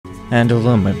And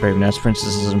hello, my brave nice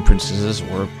princesses and princesses.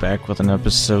 We're back with an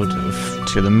episode of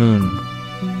To the Moon.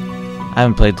 I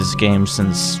haven't played this game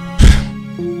since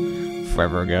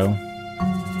forever ago.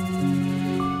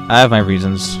 I have my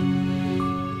reasons.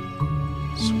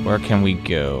 So where can we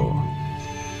go?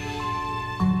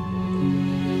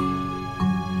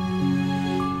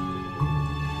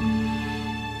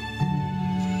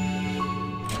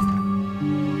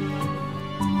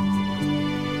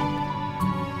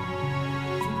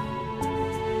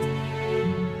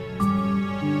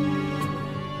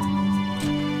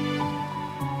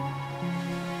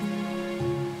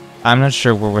 I'm not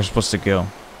sure where we're supposed to go.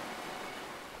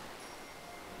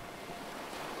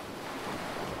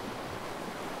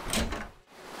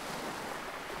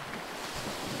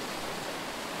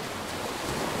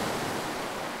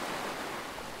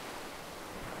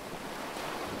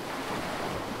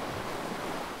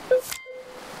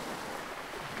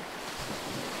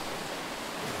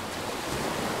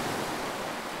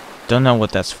 Don't know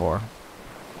what that's for.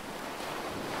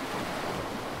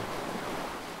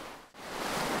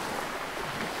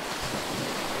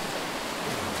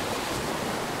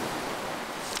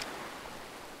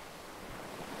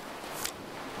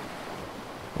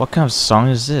 What kind of song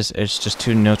is this? It's just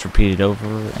two notes repeated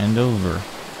over and over.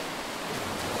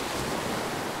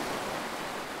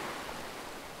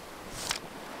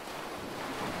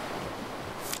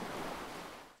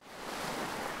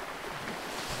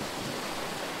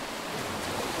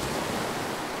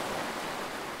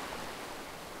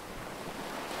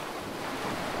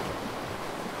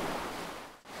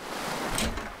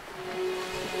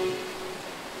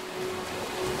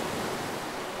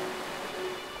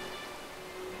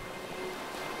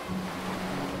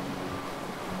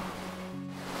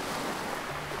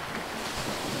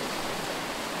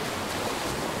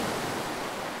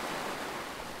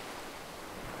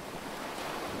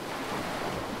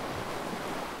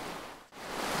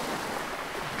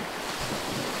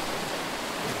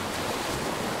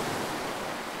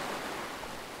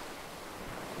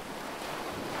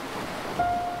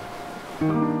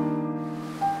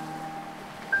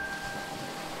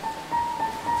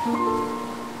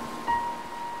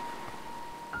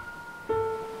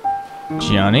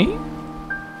 Johnny?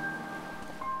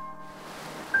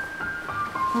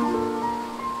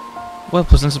 What a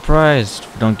pleasant surprise!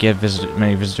 We don't get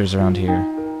many visitors around here.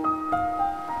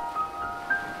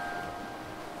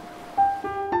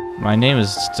 My name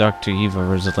is Dr. Eva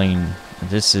Rosaline.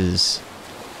 This is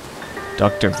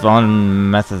Dr. von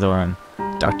Matterhorn.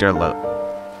 Dr.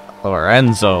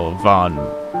 Lorenzo von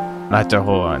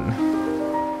Matterhorn.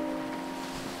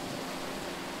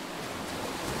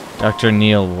 Dr.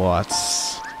 Neil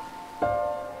Watts.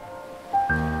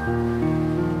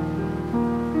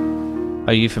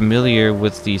 Are you familiar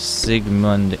with the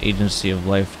Sigmund Agency of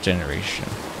Life Generation?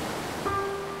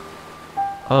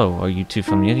 Oh, are you two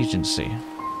from the agency?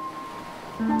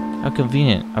 How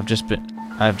convenient. I've just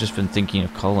been thinking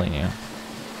of calling you.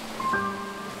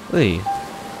 Lee,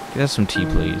 get us some tea,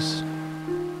 please.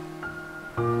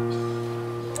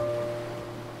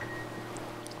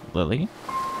 Lily?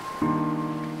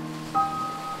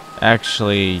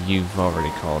 Actually, you've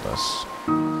already called us.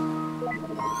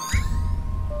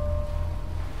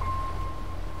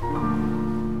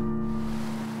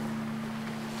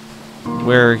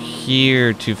 We're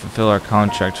here to fulfill our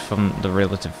contract from the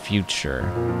relative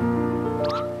future.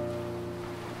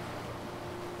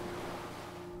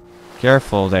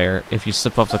 Careful there. If you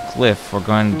slip off the cliff, we're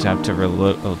going to have to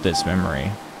reload this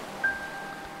memory.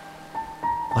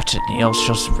 Watch it, Neil.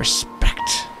 Show some respect.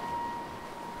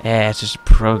 Yeah, it's just a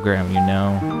program, you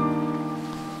know.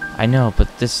 I know,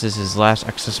 but this is his last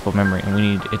accessible memory, and we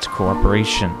need its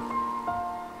cooperation.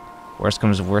 Worst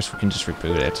comes to worst, we can just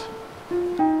reboot it.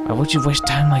 Why would you waste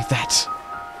time like that?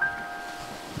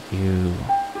 You...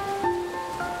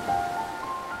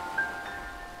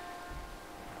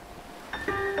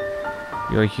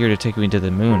 You're here to take me to the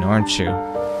moon, aren't you?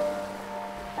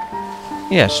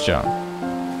 Yes, John.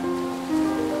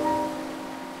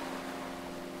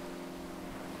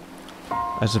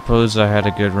 I suppose I had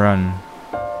a good run.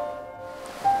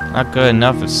 Not good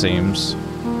enough, it seems.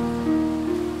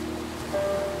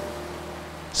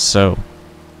 So,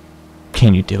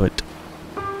 can you do it?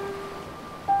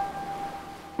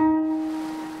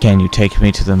 Can you take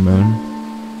me to the moon?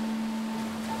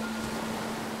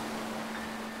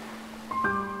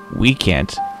 We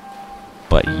can't,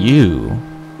 but you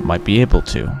might be able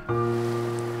to.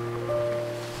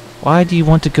 Why do you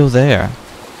want to go there?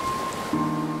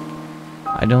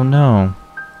 I don't know.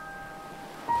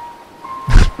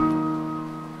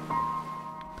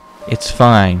 It's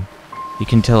fine. You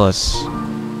can tell us.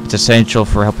 It's essential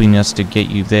for helping us to get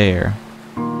you there.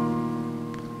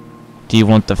 Do you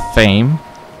want the fame?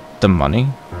 The money?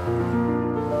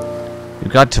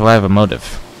 You've got to have a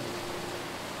motive.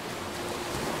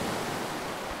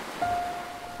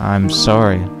 I'm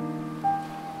sorry,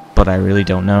 but I really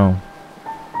don't know.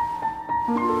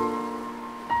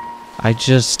 I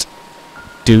just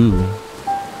do.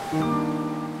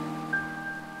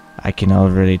 I can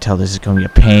already tell this is going to be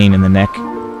a pain in the neck.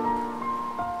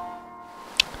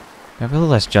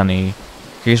 Nevertheless, Johnny,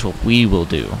 here's what we will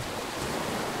do.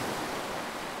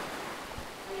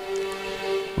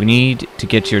 We need to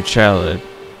get to your childhood,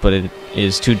 but it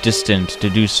is too distant to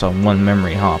do so in one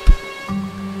memory hop.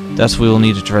 Thus, we will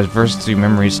need to traverse through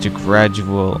memories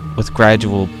with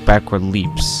gradual backward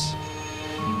leaps,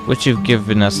 which you've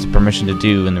given us the permission to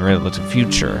do in the relative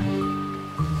future.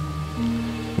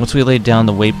 Once we lay down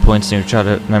the waypoints in your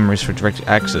childhood memories for direct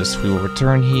access, we will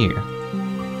return here.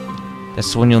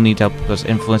 That's when you'll need to help us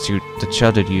influence the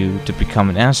childhood you to become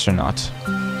an astronaut,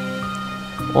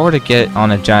 or to get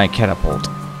on a giant catapult.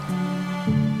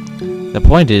 The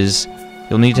point is,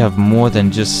 you'll need to have more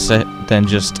than just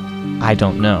I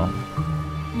don't know.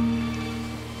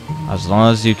 As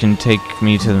long as you can take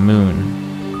me to the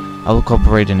moon, I will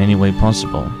cooperate in any way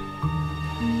possible.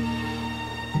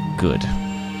 Good.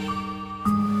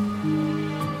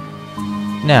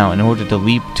 Now, in order to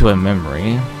leap to a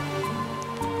memory,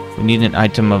 we need an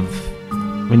item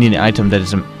that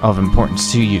is of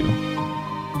importance to you.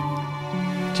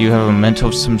 Do you have a memento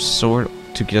of some sort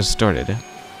to get us started?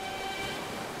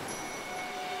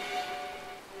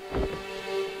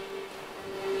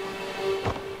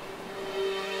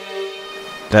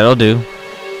 That'll do.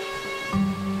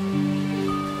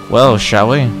 Well, shall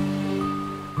we?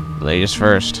 Ladies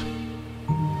first.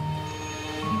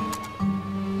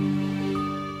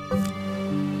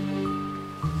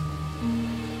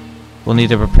 We'll need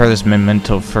to prepare this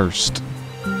memento first.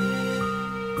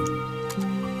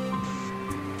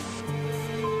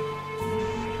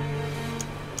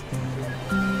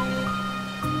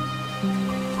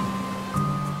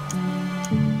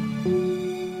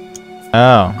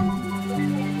 Oh.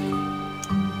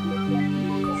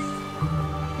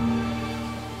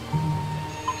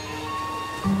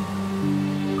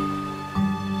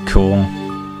 Cool.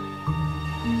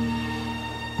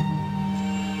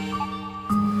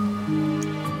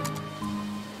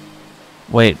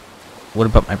 Wait, what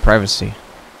about my privacy?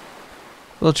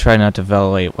 We'll try not to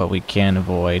violate what we can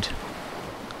avoid.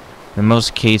 In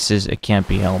most cases, it can't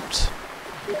be helped.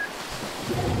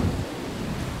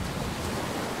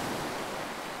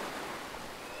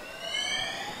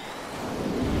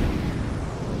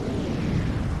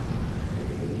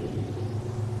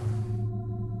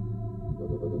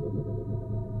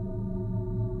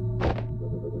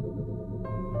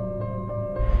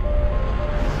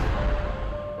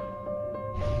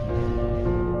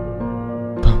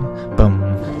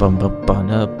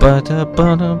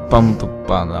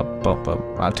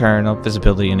 I'll turn up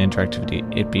visibility and interactivity.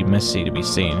 It'd be messy to be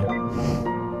seen.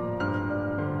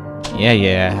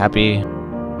 Yeah, happy.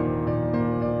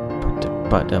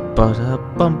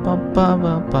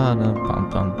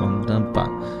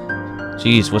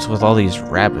 Jeez, what's with all these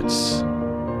rabbits?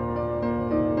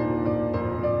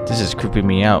 This is creeping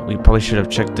me out. We probably should have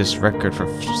checked this record for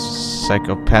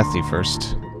psychopathy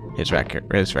first. His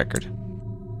record.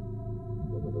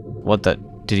 What the?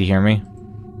 Did he hear me?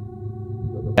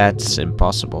 That's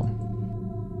impossible.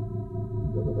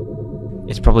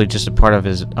 It's probably just a part of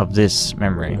this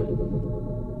memory.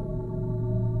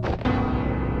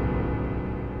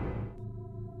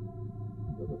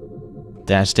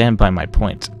 Then I stand by my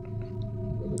point.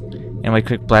 Anyway,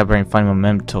 quick blabbering, find a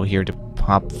memento here to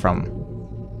pop from.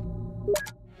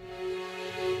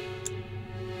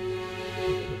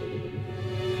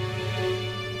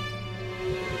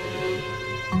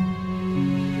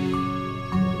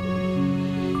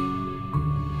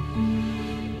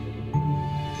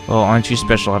 Well, aren't you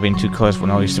special having two colors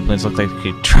when all your siblings look like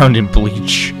they get drowned in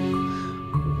bleach?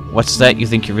 What's that? You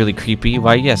think you're really creepy?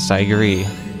 Why, yes, I agree.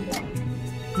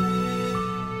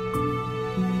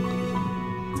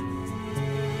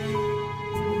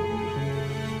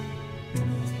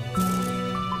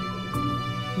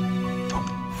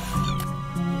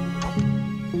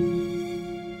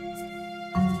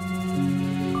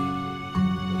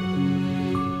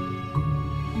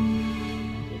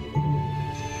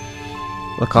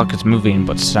 The clock is moving,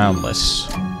 but soundless.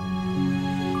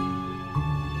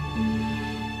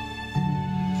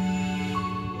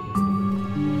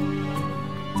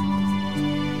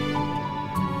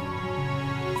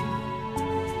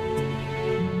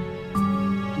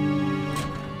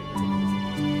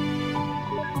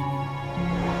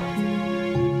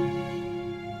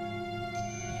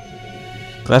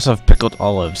 Glass of pickled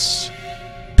olives.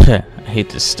 Peh, I hate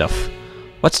this stuff.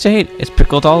 What's to hate? It's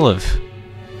pickled olive.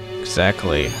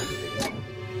 Exactly.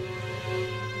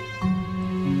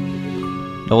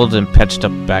 An old and patched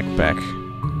up backpack.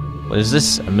 What is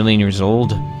this? A million years old?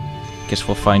 Guess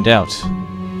we'll find out.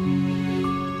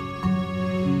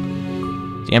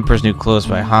 The Emperor's New Clothes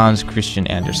by Hans Christian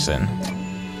Andersen.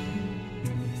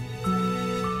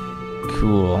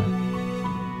 Cool.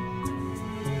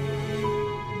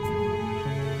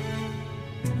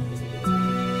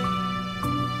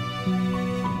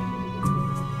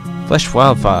 Flesh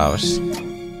wildflowers.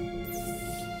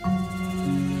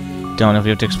 Don't. If you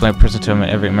have to explain a person to him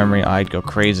every memory, I'd go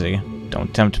crazy.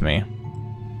 Don't tempt me.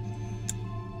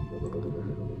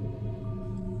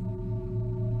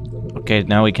 Okay,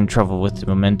 now we can travel with the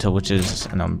memento, which is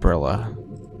an umbrella.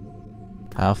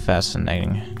 How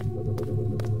fascinating.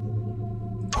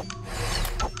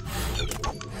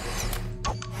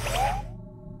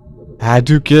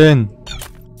 Hadouken!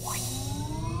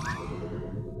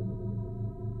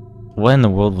 What in the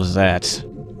world was that?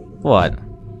 What?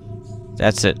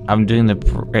 That's it. I'm doing the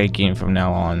breaking from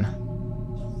now on.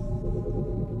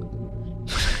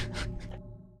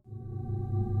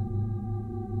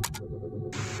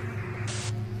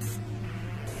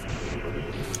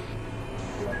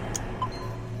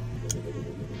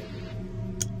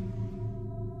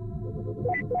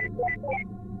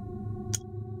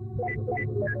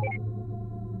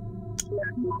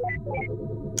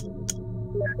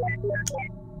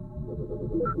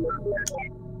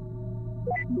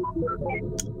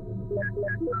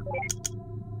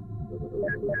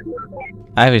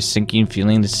 I have a sinking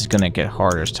feeling this is gonna get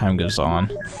harder as time goes on.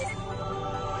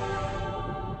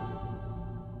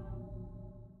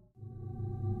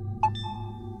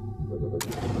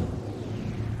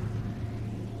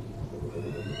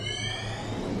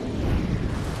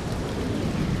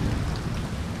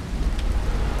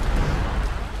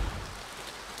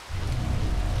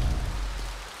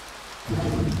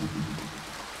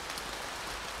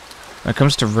 When it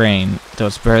comes to rain, though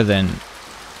it's better than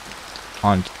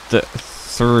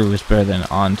through is better than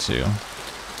onto.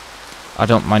 I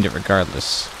don't mind it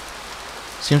regardless.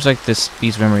 Seems like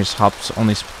these memories hops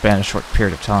only span a short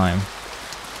period of time.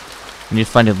 We need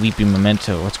to find a leaping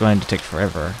memento, or it's going to take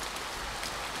forever.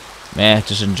 Meh,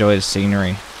 just enjoy the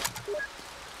scenery.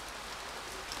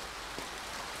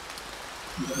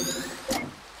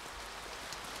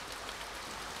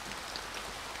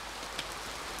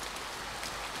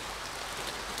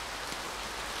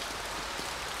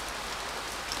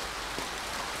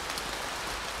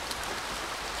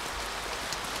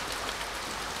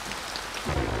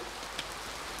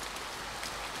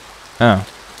 Oh.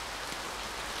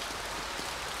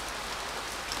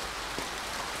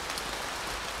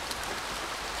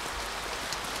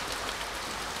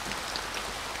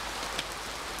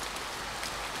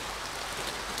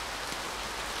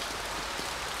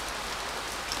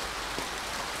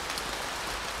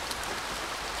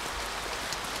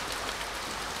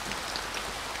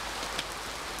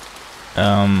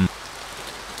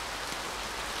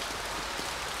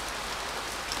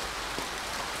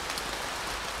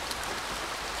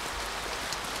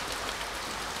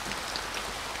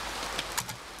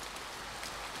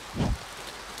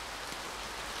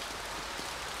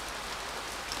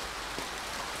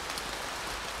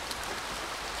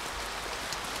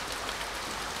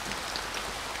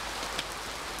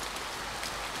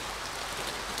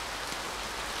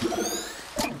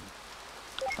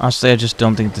 Honestly, I just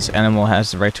don't think this animal has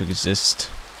the right to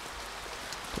exist.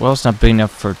 The world's not big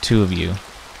enough for two of you.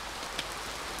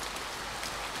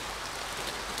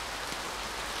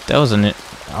 That wasn't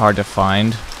hard to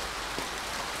find.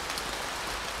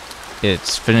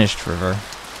 It's finished river.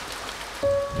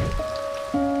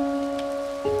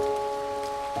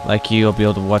 Like you, I'll be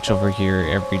able to watch over her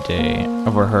every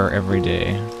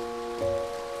day.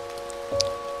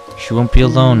 She won't be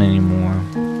alone anymore.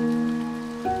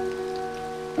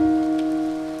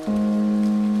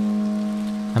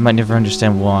 I might never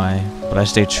understand why, but I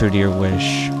stay true to your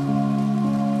wish.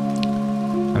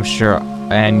 I'm sure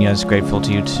Anya's grateful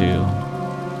to you too.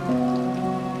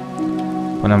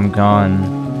 When I'm gone,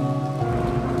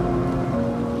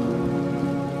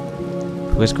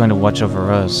 who is going to watch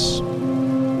over us?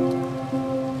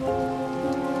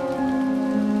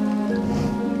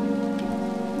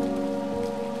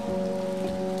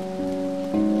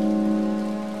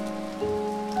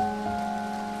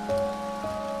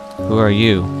 Who are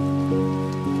you?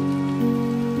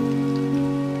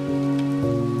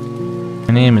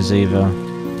 My name is Eva.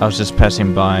 I was just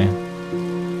passing by.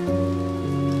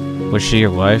 Was she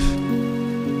your wife?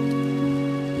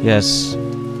 Yes.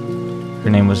 Her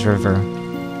name was River.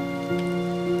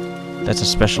 That's a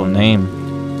special name.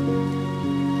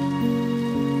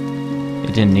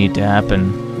 It didn't need to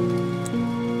happen.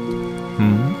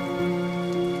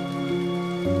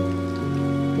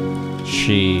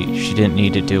 She didn't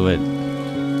need to do it.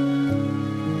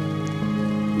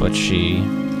 But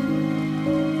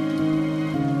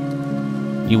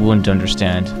you wouldn't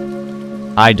understand.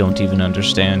 I don't even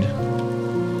understand.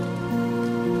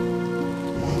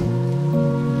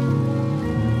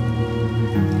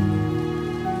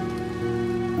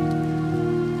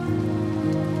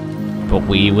 But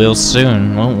we will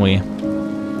soon, won't we?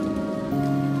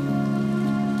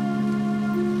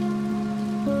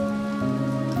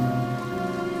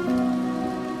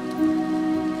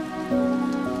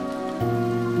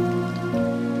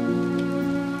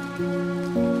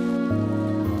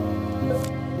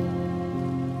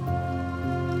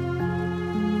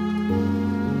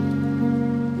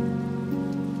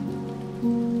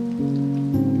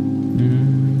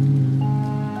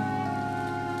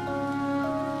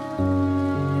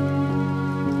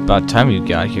 About time you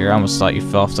got here, I almost thought you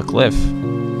fell off the cliff.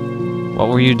 What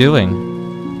were you doing?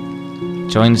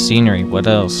 Enjoying the scenery, what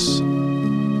else?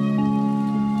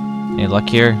 Any luck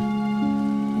here?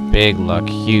 Big luck,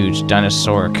 huge,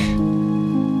 dinosauric.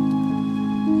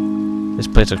 This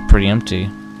place looks pretty empty.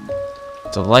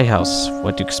 It's a lighthouse,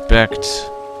 what do you expect?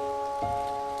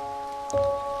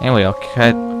 Anyway, I'll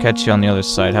catch you on the other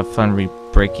side. Have fun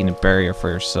breaking the barrier for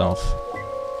yourself.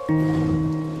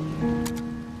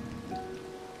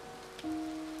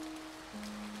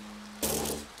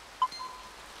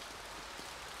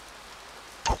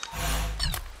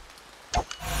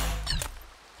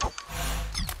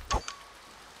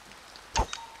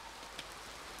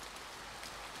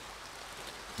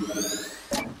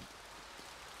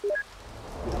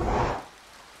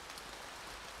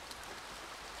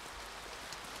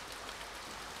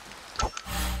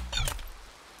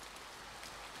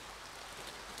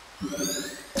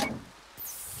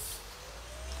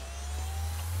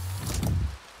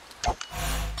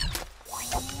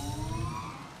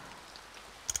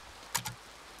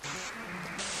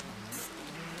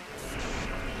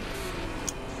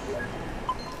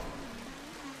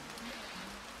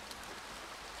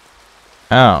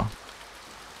 Oh.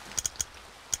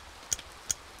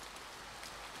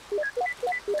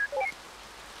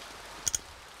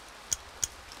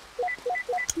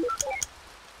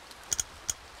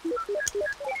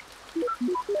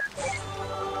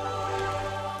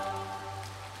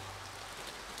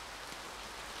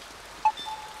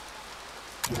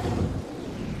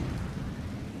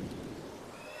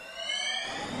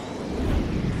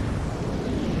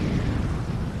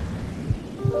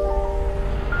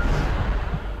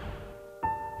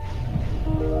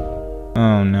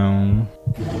 Oh no.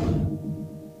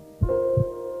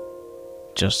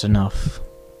 Just enough.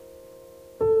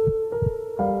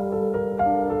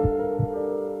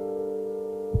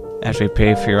 After we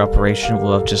pay for your operation,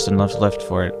 we'll have just enough left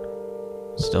for it.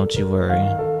 So don't you worry.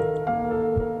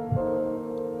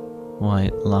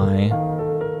 White lie.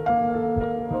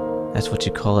 That's what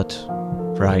you call it,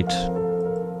 right?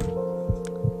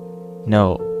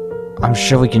 No, I'm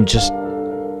sure we can just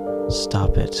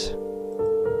stop it.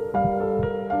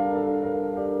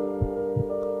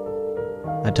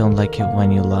 I don't like it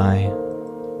when you lie.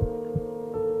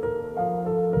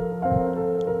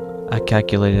 I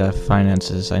calculated our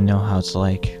finances. I know how it's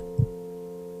like.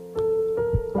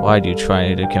 Why do you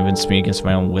try to convince me against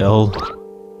my own will?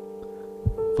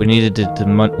 We needed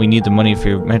we need the money for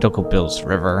your medical bills,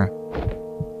 River.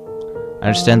 I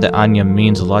understand that Anya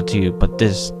means a lot to you, but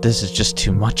this is just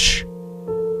too much.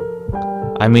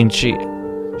 I mean, she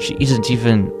isn't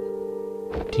even...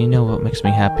 Do you know what makes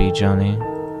me happy, Johnny?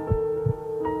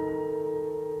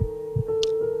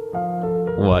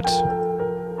 What?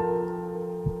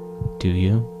 Do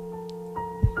you?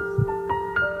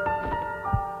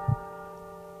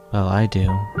 Well, I do.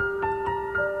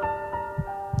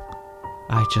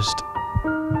 I just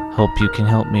hope you can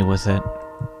help me with it.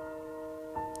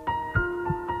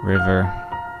 River.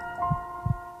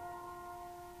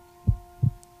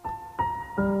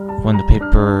 When the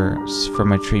papers for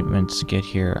my treatments get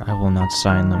here, I will not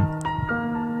sign them.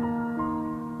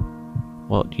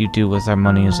 What you do with our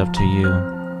money is up to you.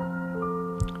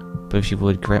 But if you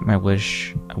would grant my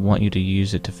wish, I want you to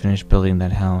use it to finish building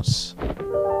that house.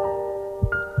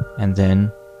 And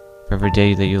then, for every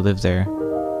day that you live there,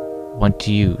 I want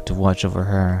you to watch over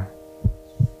her.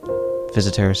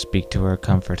 Visit her, speak to her,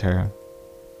 comfort her.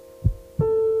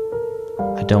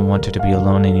 I don't want her to be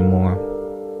alone anymore.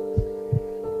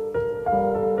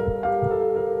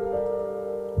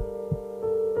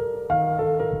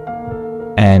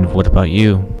 And what about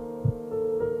you?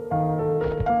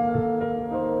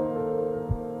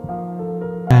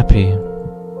 happy.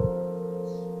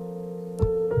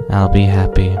 I'll be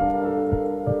happy.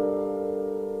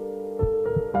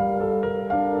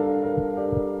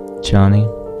 Johnny?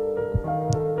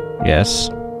 Yes?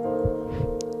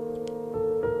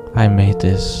 I made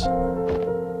this.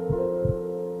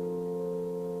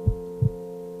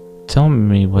 Tell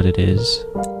me what it is.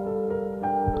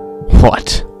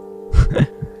 What?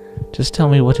 Just tell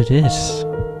me what it is.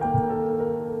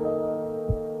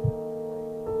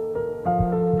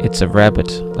 It's a rabbit,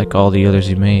 like all the others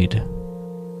you made.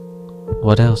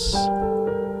 What else?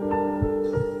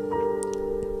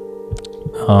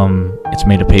 It's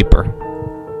made of paper.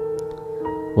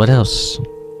 What else?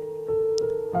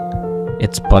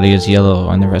 Its body is yellow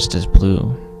and the rest is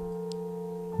blue.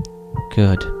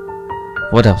 Good.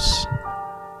 What else?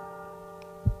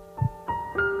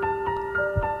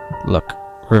 Look,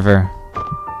 River.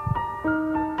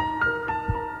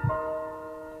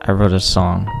 I wrote a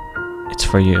song. It's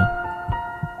for you.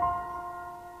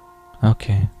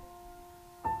 Okay.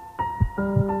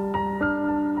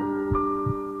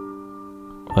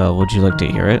 Well, would you like to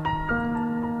hear it?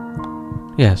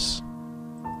 Yes.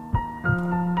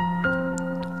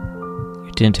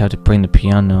 You didn't have to bring the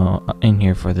piano in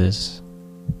here for this.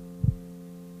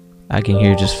 I can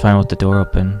hear just fine with the door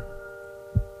open.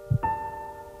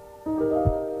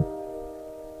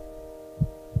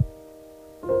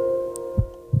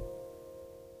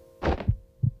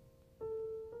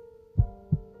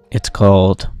 It's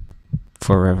called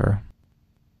Forever.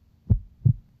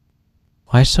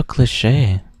 Why so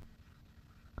cliché?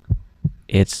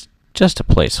 It's just a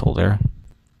placeholder.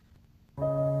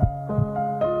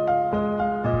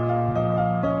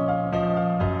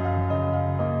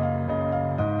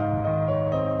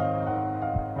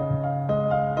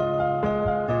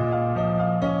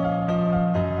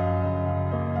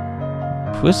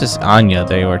 Who is this Anya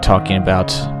they were talking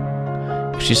about?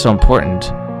 If she's so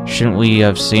important, shouldn't we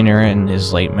have seen her in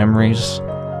his late memories?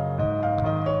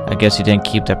 I guess he didn't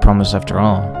keep that promise after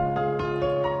all.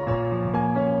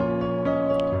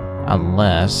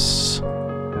 Unless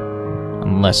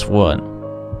what?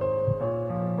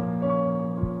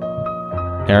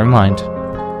 Never mind.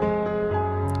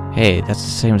 Hey, that's the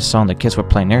same song the kids were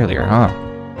playing earlier, huh?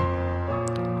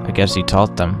 I guess he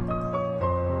taught them.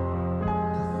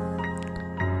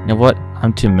 You know what?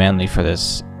 I'm too manly for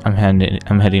this. I'm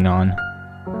heading on.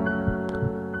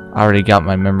 I already got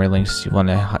my memory links. You want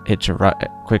to hitch a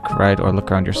quick ride or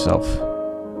look around yourself?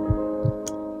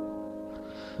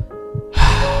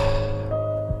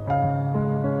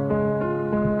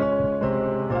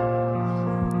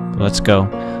 Let's go.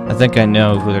 I think I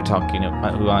know who they're talking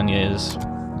about, who Anya is.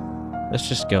 Let's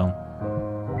just go.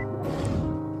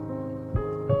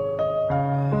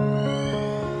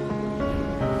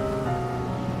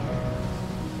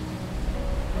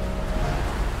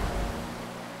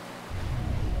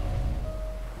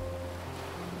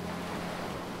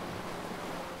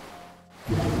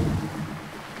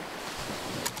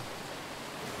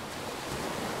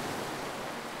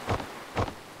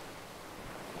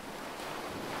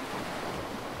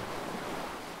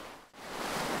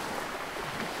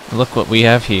 Look what we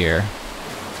have here.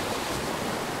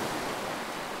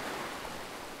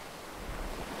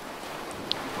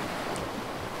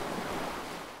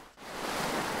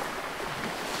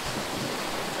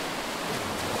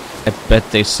 I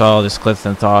bet they saw this cliff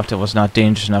and thought it was not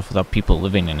dangerous enough without people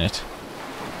living in it.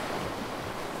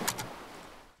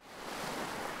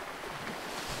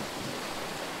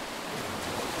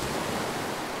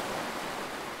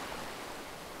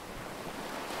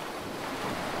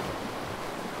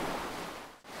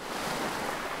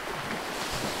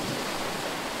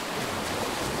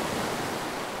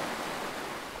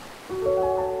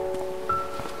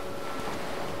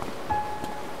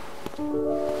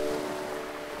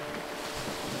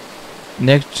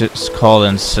 Nick just called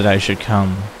and said I should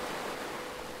come.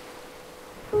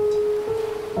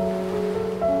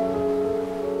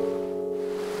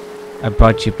 I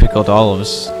brought you pickled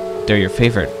olives. They're your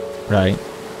favorite, right?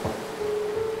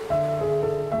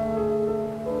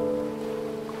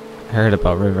 I heard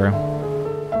about River.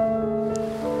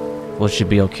 Will she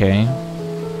be okay?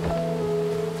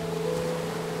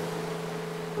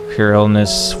 Her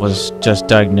illness was just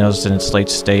diagnosed in its late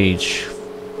stage.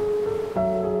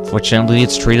 Fortunately,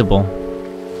 it's treatable.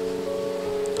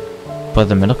 But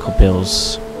the medical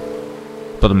bills...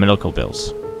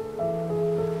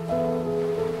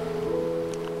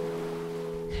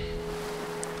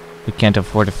 We can't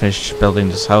afford to finish building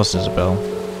this house, Isabel.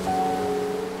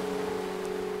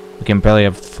 We can barely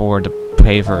afford to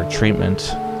pay for her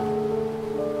treatment.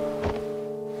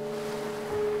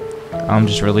 I'm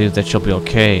just relieved that she'll be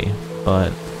okay,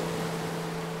 but...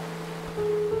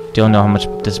 Don't know how much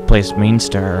this place means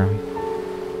to her.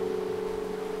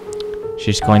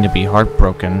 She's going to be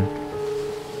heartbroken.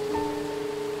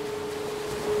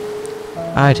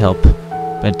 I'd help,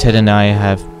 but Ted and I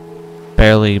have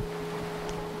been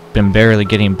barely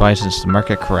getting by since the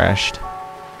market crashed.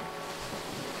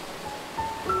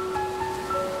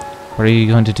 What are you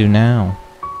going to do now?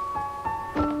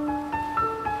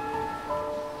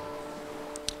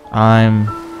 I'm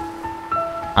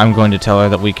going to tell her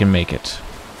that we can make it.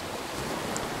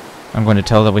 I'm going to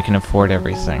tell her that we can afford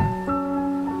everything.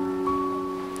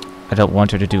 I don't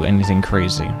want her to do anything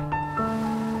crazy.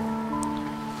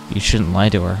 You shouldn't lie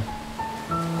to her.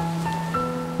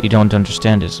 You don't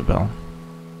understand, Isabel.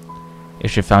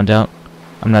 If she found out,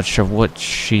 I'm not sure what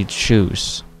she'd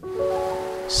choose.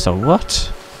 So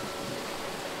what?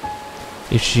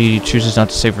 If she chooses not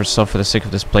to save herself for the sake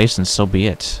of this place, then so be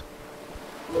it.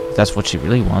 If that's what she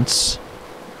really wants.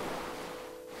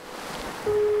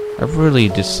 I really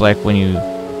dislike when you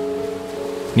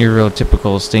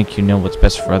neurotypicals think you know what's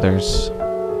best for others.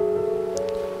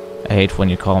 I hate when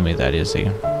you call me that, Izzy.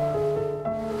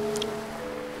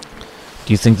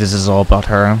 Do you think this is all about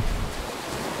her?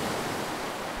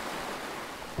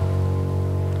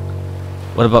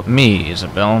 What about me,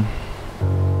 Isabel?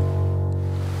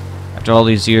 After all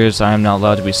these years, I am not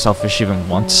allowed to be selfish even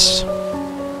once.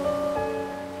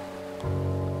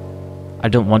 I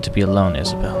don't want to be alone,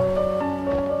 Isabel.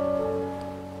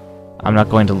 I'm not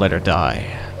going to let her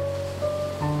die.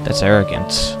 That's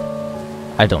arrogant.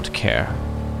 I don't care.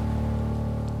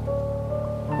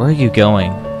 Where are you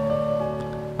going?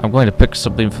 I'm going to pick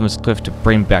something from this cliff to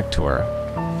bring back to her.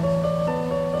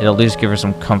 It'll at least give her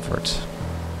some comfort.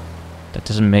 That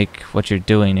doesn't make what you're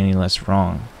doing any less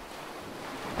wrong.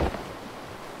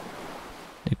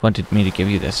 They wanted me to give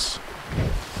you this.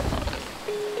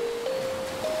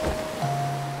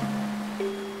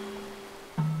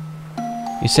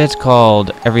 You said it's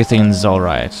called Everything's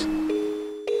Alright.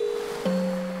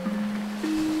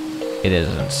 It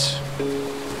isn't.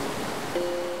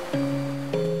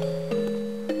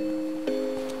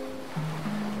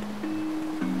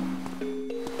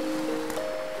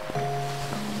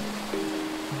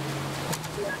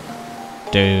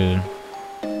 Dude,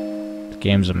 the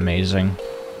game's amazing.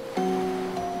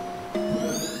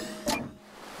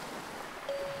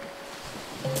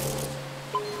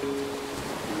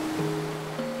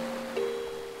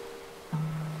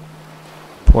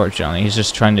 Poor Johnny, he's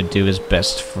just trying to do his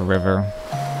best for River.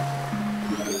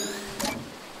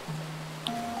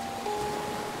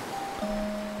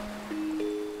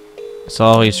 That's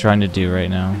all he's trying to do right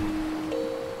now.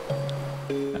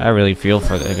 I really feel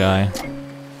for the guy.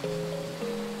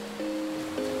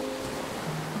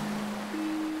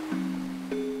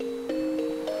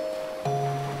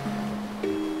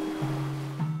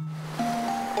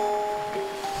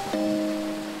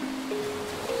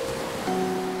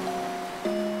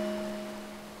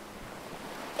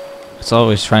 That's all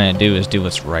he's trying to do is do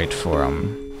what's right for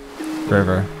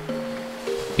River.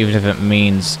 Even if it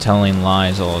means telling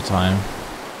lies all the time.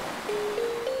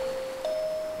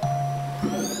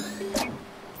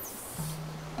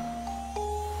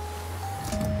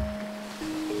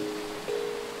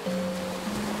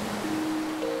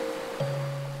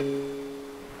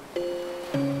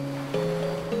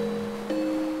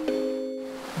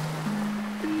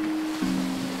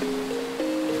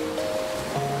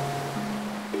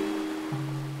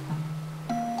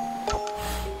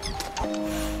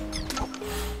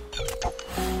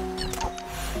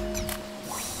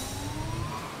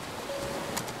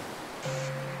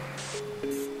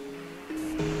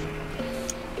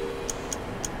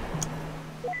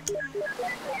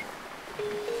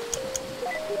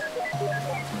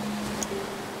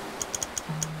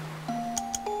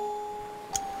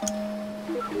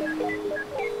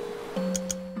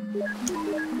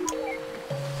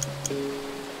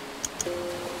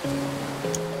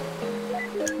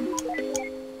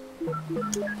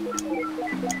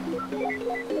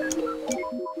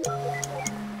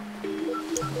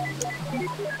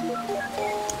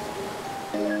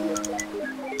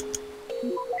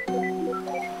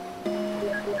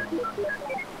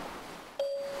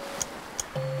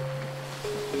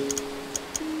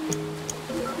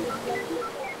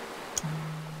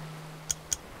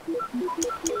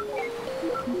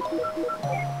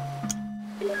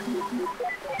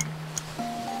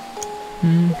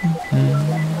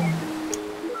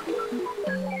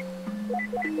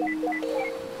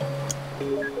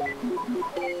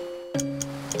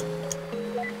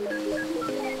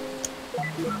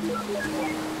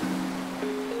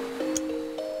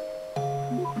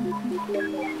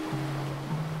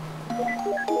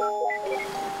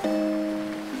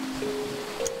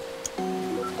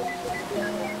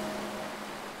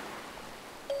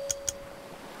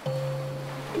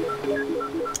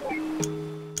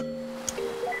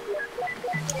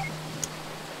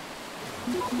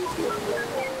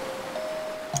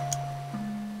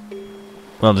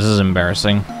 Well, this is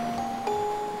embarrassing.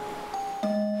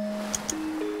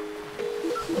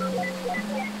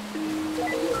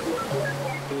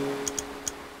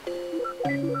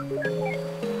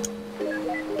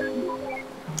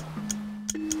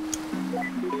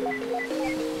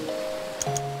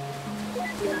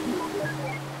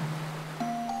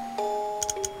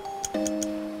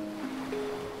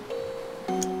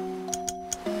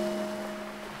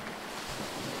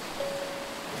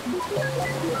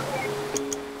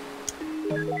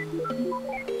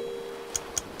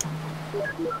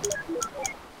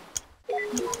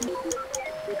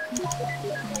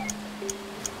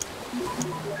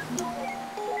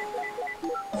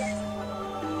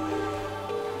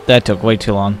 That took way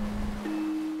too long.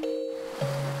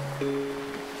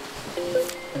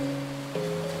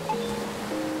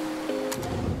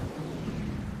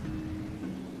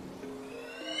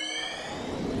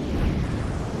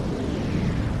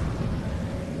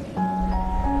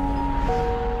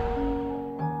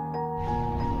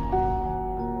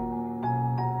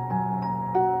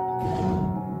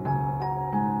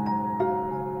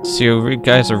 So you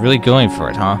guys are really going for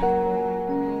it, huh?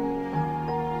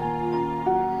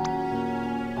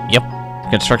 Yep.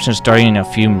 Construction starting in a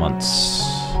few months.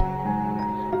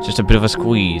 Just a bit of a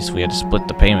squeeze. We had to split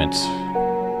the payment.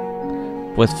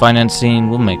 With financing,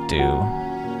 we'll make do.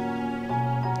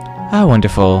 How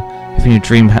wonderful. Having your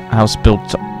dream house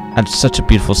built at such a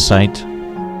beautiful site.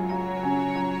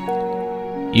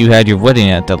 You had your wedding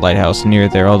at that lighthouse near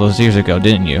there all those years ago,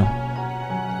 didn't you?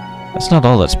 That's not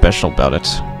all that special about it.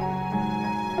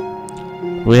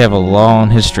 We have a long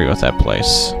history with that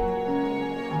place.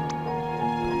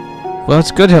 Well,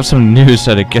 it's good to have some news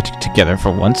at a get-together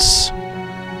for once.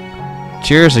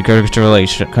 Cheers and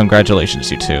congratulations,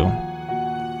 you two.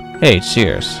 Hey,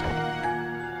 cheers.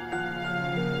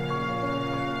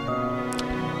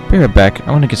 Be right back.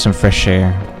 I want to get some fresh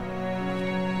air.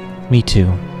 Me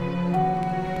too.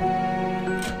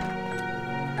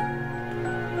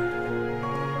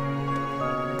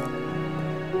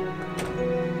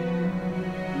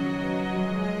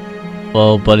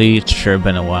 Well, buddy, it's sure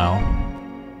been a while,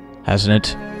 hasn't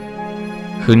it?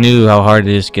 Who knew how hard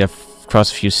it is to get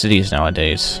across a few cities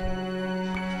nowadays?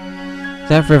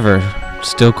 That river,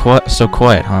 still so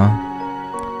quiet, huh?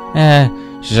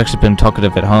 She's actually been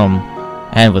talkative at home,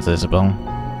 and with Isabel.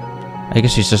 I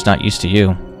guess she's just not used to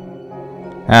you.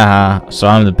 Haha, so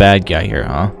I'm the bad guy here,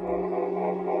 huh?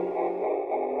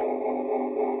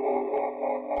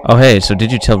 Oh hey, so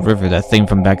did you tell River that thing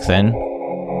from back then?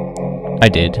 I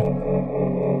did.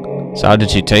 So how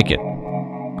did she take it?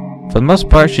 For the most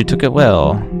part, she took it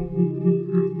well.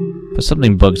 But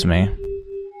something bugs me.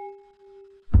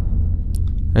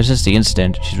 Ever since the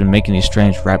incident, she's been making these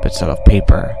strange rabbits out of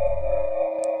paper.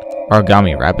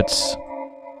 Origami rabbits?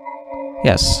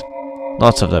 Yes,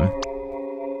 lots of them.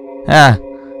 I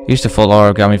used to fold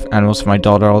origami animals for my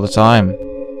daughter all the time.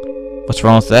 What's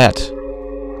wrong with that?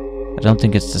 I don't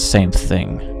think it's the same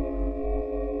thing.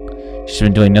 She's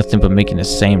been doing nothing but making the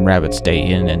same rabbits day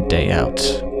in and day out.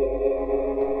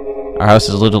 Our house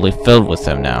is literally filled with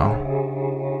them now.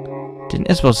 Didn't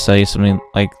Isabel say something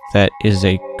like that is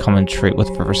a common trait with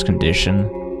River's condition?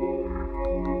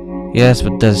 Yes,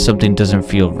 but something doesn't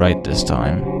feel right this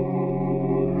time.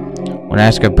 When I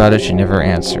ask her about it, she never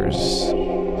answers.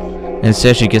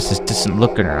 Instead, she gets this distant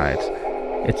look in her eyes.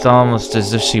 It's almost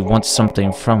as if she wants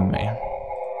something from me.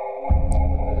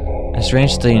 The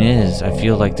strange thing is, I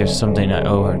feel like there's something I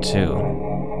owe her too.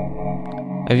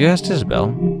 Have you asked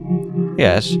Isabel?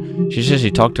 Yes, she says she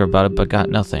talked to her about it but got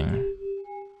nothing.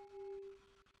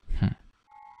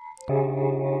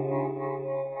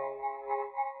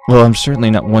 Well, I'm certainly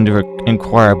not one to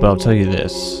inquire, but I'll tell you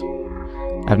this.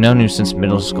 I've known you since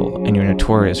middle school, and you're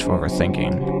notorious for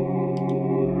overthinking.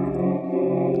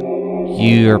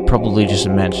 You're probably just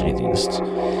imagining things.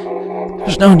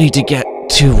 There's no need to get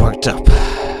too worked up.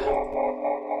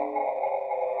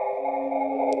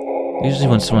 Usually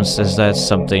when someone says that,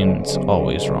 something's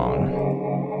always wrong.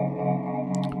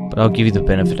 But I'll give you the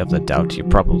benefit of the doubt, you're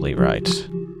probably right.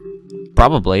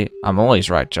 Probably? I'm always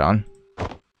right, John.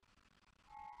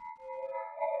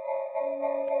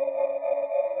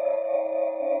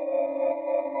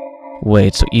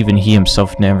 Wait, so even he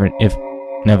himself never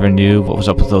knew what was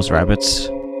up with those rabbits?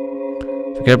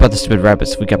 Forget about the stupid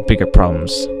rabbits, we got bigger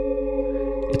problems.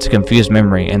 It's a confused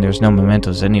memory, and there's no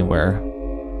mementos anywhere.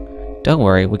 Don't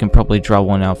worry, we can probably draw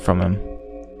one out from him.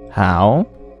 How?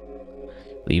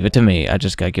 Leave it to me, I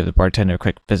just gotta give the bartender a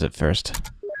quick visit first.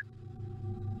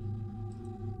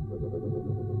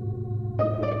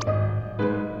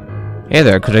 Hey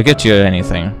there, could I get you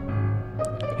anything?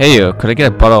 Hey you, could I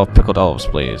get a bottle of pickled olives,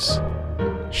 please?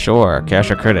 Sure,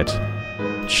 cash or credit?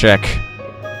 Check.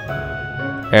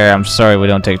 I'm sorry, we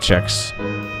don't take checks.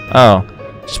 Oh,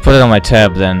 just put it on my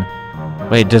tab then.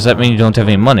 Wait, does that mean you don't have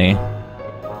any money?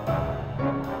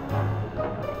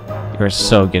 You're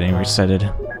so getting excited.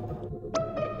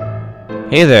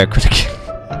 Hey there, could I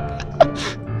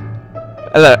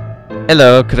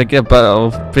Hello, could I get a bottle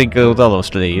of Pico Dollos,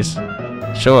 please?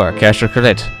 Sure, cash or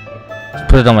credit? Just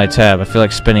put it on my tab. I feel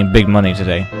like spending big money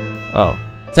today. Oh,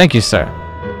 thank you, sir.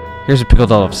 Here's a Pico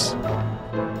Dollos.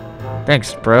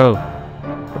 Thanks, bro.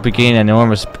 We'll be getting an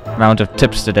enormous amount of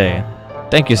tips today.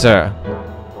 Thank you, sir.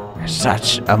 You're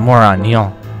such a moron,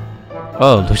 Neil.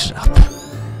 Oh, loosen up.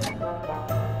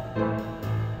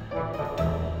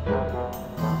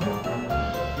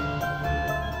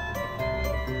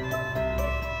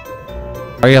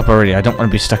 Hurry up already, I don't want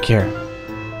to be stuck here.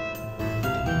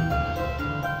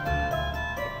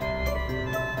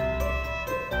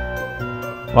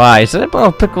 Why, is that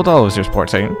about pickled olives you're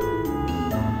sporting?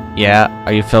 Yeah,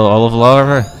 are you fellow olive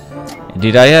lover?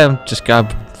 Indeed I am, just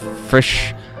got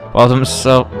fresh of them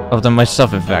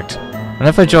myself in fact. And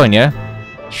if I join you?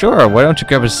 Sure, why don't you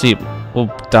grab a seat,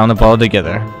 we'll down the bottle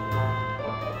together.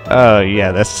 Oh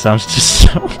yeah, that sounds just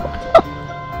so...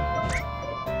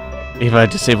 If I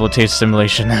disable taste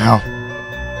simulation now.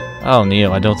 Oh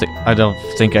Neil, I don't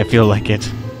think I feel like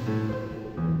it.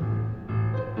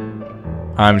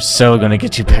 I'm so gonna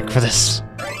get you back for this.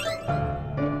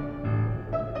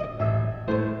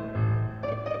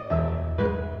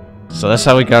 So that's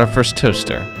how we got our first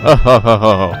toaster. Oh ho ho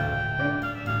ho ho.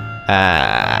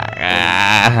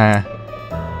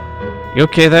 You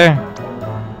okay there?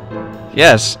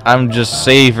 Yes, I'm just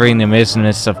savoring the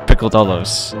amazingness of pickled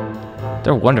olives.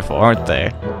 They're wonderful, aren't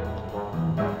they?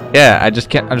 Yeah, I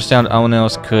just can't understand how anyone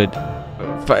else could.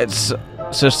 But it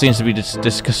so seems to be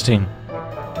disgusting.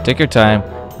 Take your time.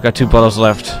 We've got 2 bottles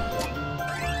left.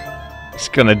 It's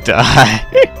gonna die.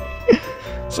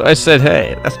 So I said,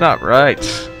 hey, that's not right.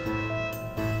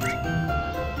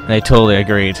 And they totally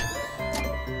agreed.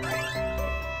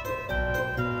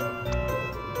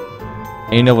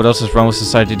 And you know what else is wrong with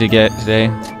society today?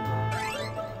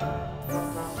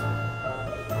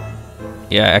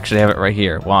 Yeah, I actually have it right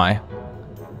here. Why?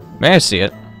 May I see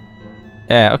it?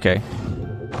 Yeah, okay.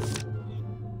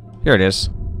 Here it is.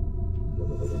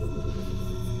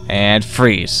 And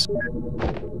freeze.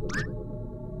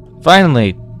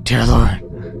 Finally! Dear Lord.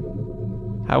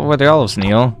 How were the olives,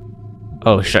 Neil?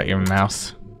 Oh, shut your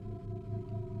mouth.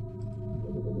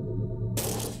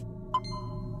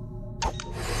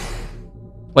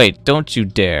 Wait, don't you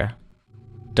dare.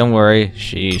 Don't worry.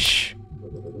 Sheesh.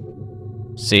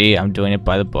 See, I'm doing it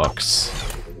by the books.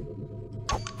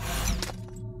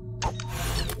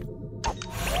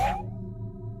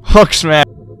 Hook smash!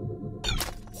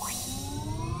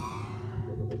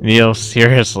 Neil,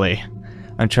 seriously.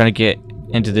 I'm trying to get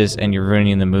into this and you're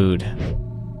ruining the mood.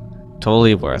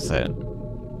 Totally worth it.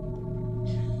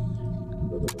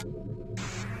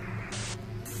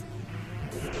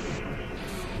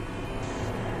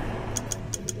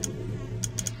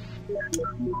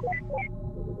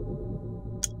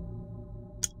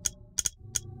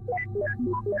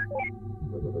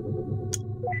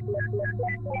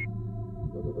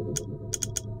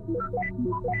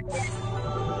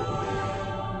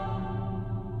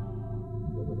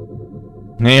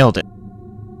 Nailed it.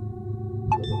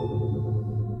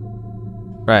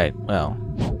 Right, well.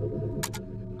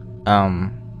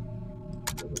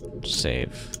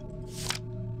 Save.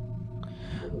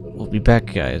 We'll be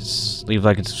back, guys. Leave a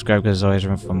like and subscribe, because always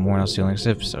remember for more, and I'll see you in the next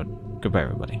episode. Goodbye,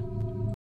 everybody.